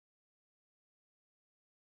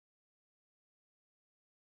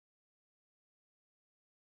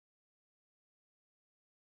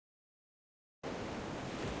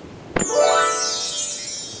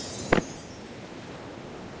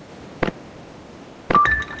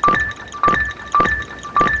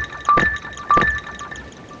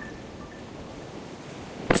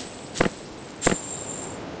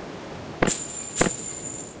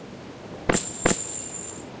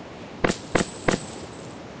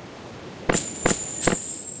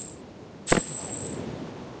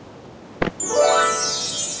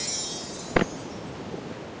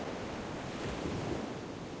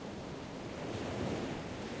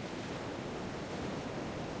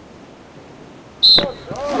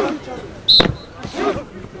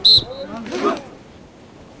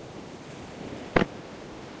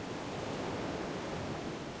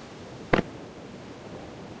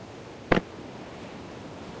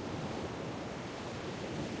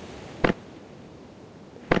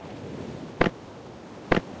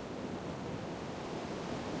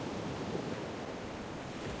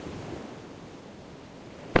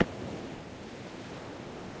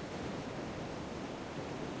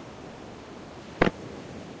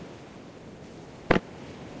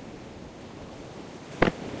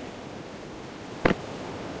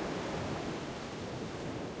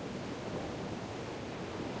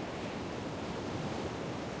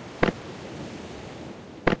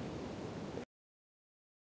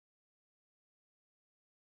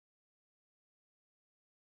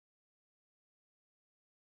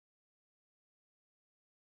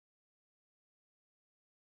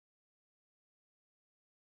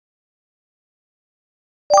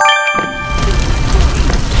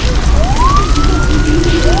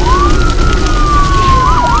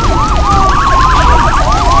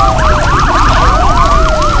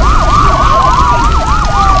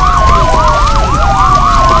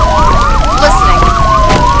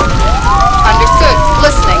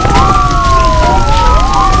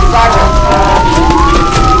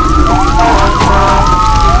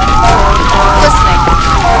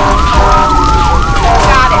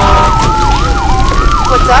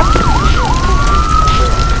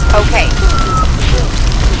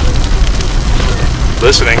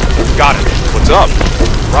Listening. Got it. What's up?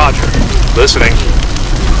 Roger. Listening.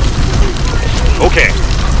 Okay.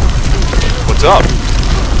 What's up?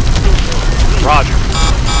 Roger.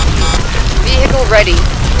 Vehicle ready.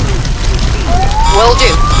 Will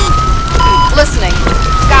do. Listening.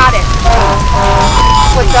 Got it.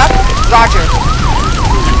 What's up? Roger.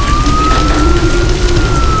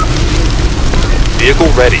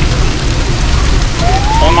 Vehicle ready.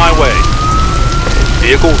 On my way.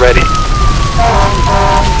 Vehicle ready.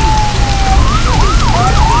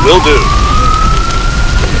 Will do.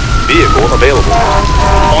 Vehicle available.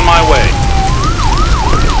 On my way.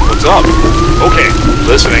 What's up? Okay.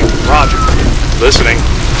 Listening. Roger. Listening.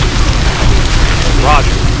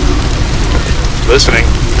 Roger. Listening.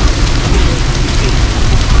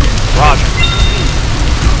 Roger.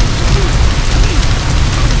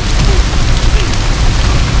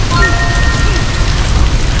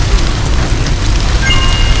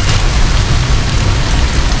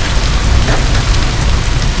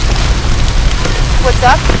 What's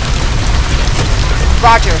up?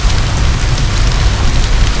 Roger.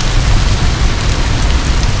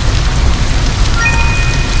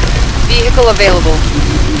 Vehicle available.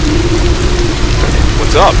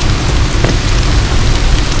 What's up?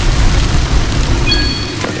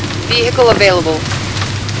 Vehicle available.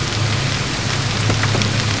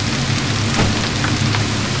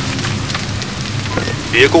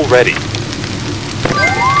 Vehicle ready.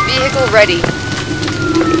 Vehicle ready.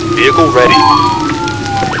 Vehicle ready.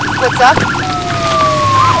 What's up?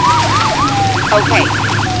 Okay.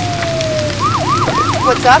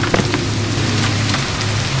 What's up?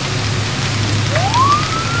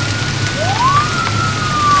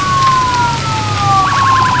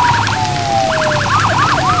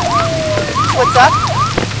 What's up?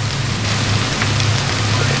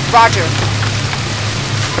 Roger.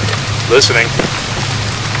 Listening.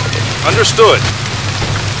 Understood.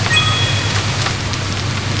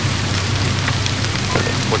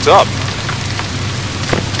 What's up?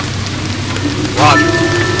 Roger.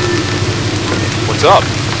 What's up?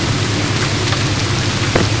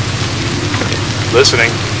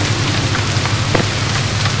 Listening.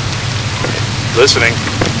 Listening.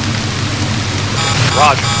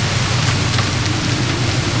 Roger.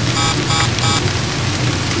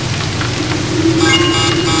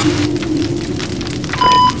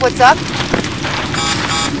 What's up?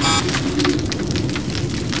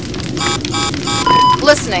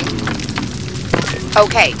 Listening.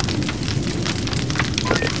 Okay.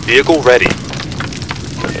 Vehicle ready.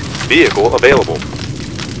 Vehicle available.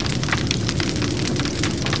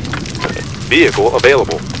 Vehicle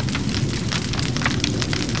available.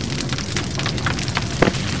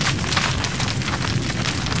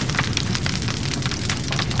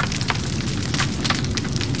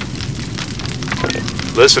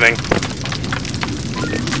 Listening.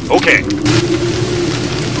 Okay.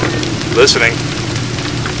 Listening.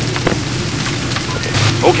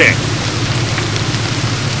 Okay.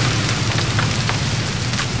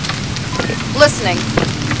 Listening.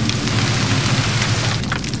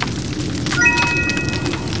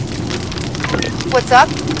 What's up?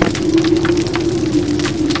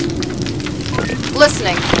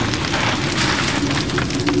 Listening.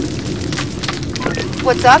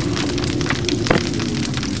 What's up?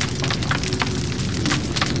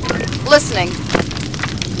 Listening.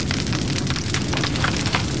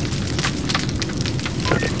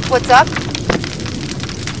 What's up?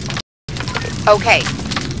 Okay.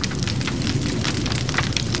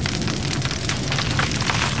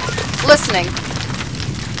 Listening.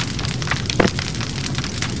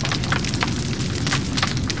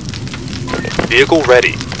 Vehicle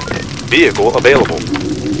ready. Vehicle available.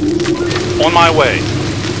 On my way.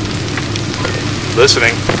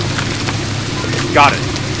 Listening. Got it.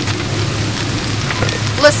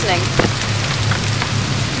 Listening.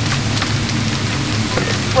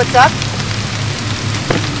 What's up?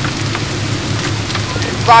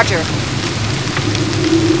 Roger.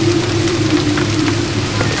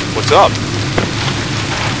 What's up?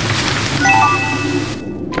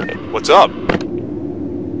 What's up?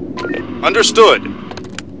 Understood.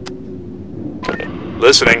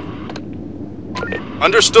 Listening.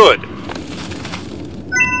 Understood.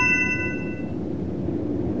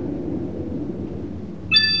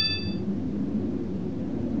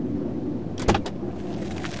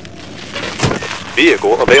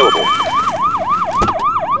 Vehicle available.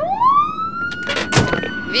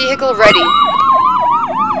 Vehicle ready.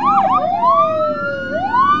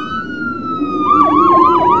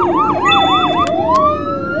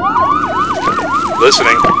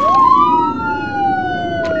 Listening.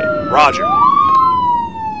 Roger.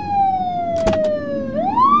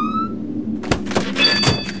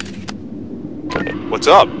 What's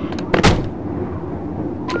up?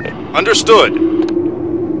 Understood.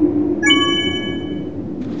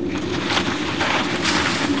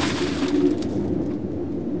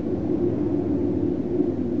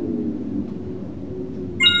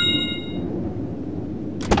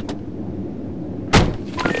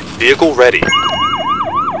 Vehicle ready.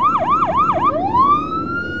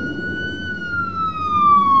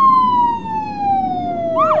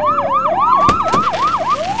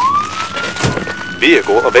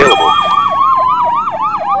 Vehicle available.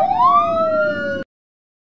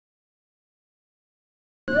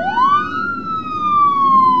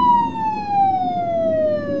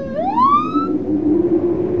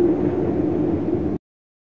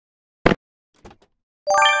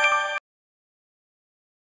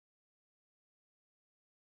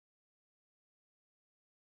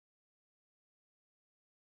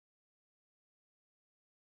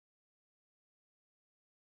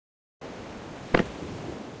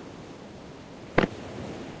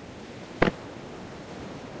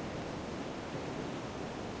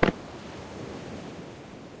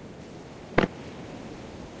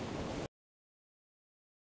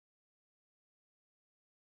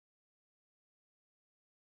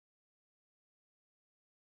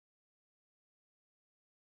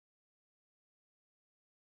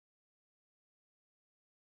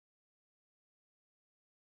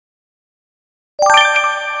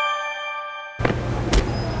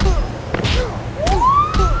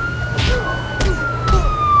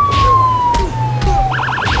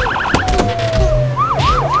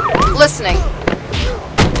 Listening.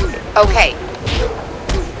 Okay.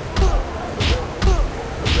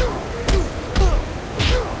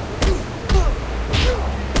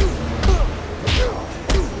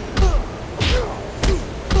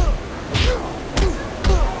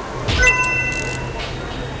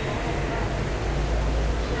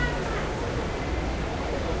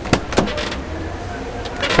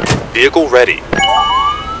 Vehicle ready.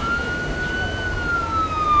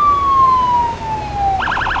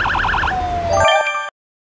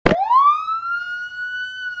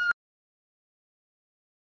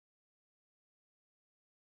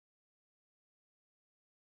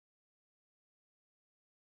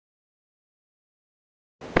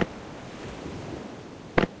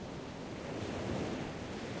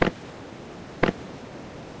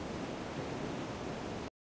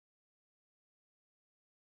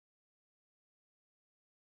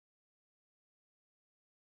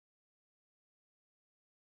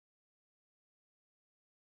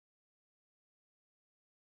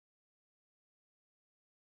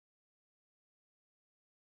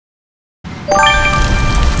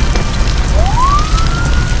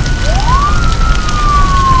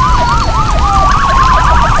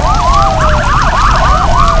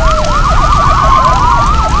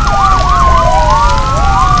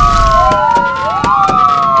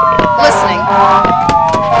 Listening.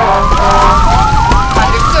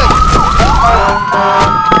 Understood.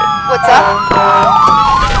 What's up?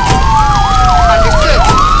 Understood.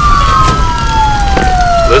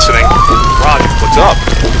 Listening. Roger. What's up?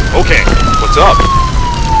 Okay. What's up?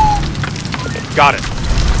 Got it.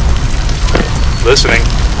 Listening.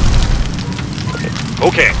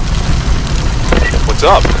 Okay. What's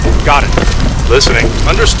up? Got it. Listening.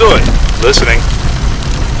 Understood. Listening.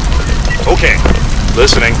 Okay.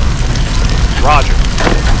 Listening. Roger.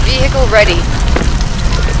 Vehicle ready.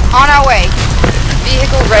 On our way.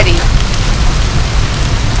 Vehicle ready.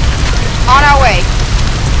 On our way.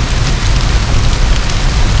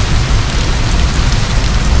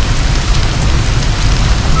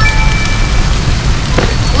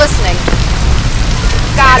 Listening.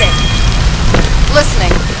 Got it.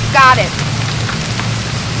 Listening. Got it.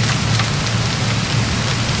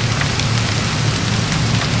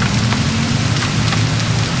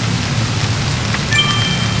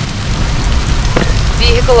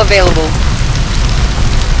 Vehicle available.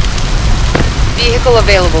 Vehicle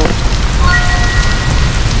available.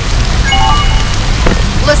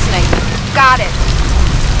 Listening. Got it.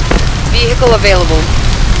 Vehicle available.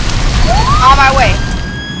 On my way.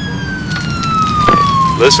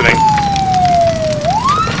 Listening.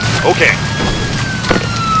 Okay.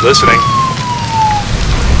 Listening.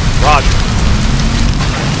 Roger.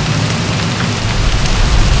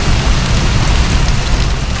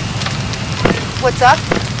 What's up?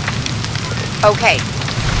 Okay.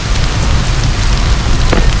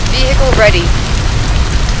 Vehicle ready.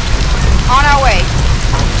 On our way.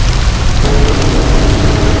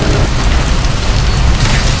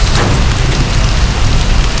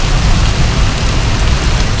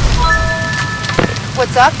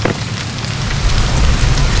 What's up?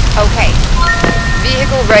 Okay.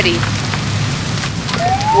 Vehicle ready.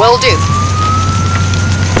 Will do.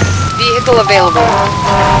 Vehicle available.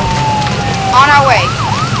 On our way.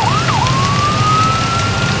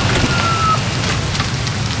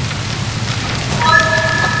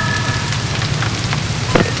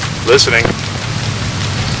 Listening.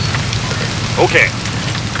 Okay.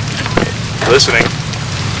 Listening.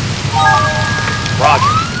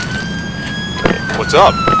 Roger. What's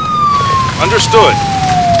up? Understood.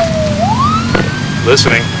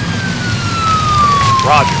 Listening.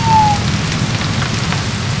 Roger.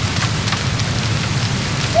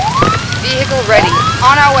 Vehicle ready.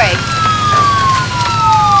 On our way.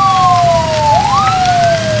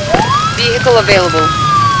 Vehicle available.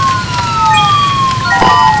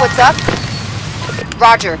 What's up?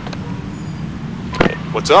 Roger.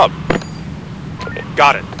 What's up?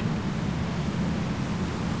 Got it.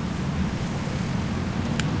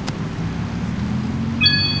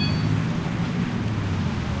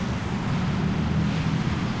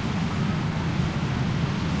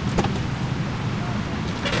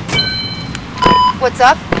 What's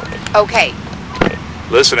up? Okay.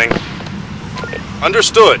 Listening.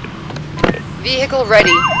 Understood. Vehicle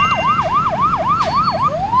ready.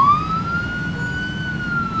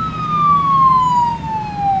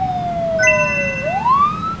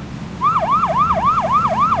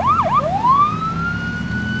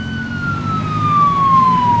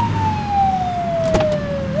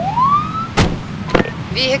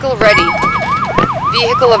 Vehicle ready.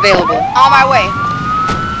 Vehicle available. On my way.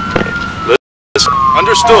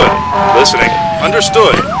 Understood. Listening.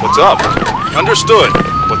 Understood. What's up? Understood.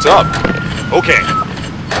 What's up? Okay.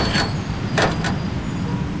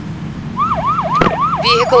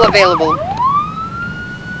 Vehicle available.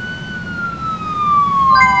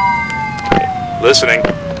 Listening.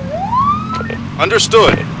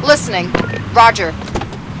 Understood. Listening. Roger.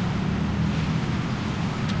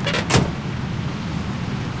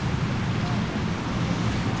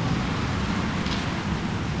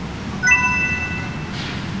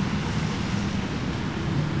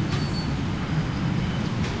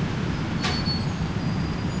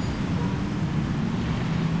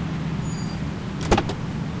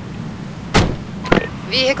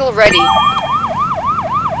 Vehicle ready.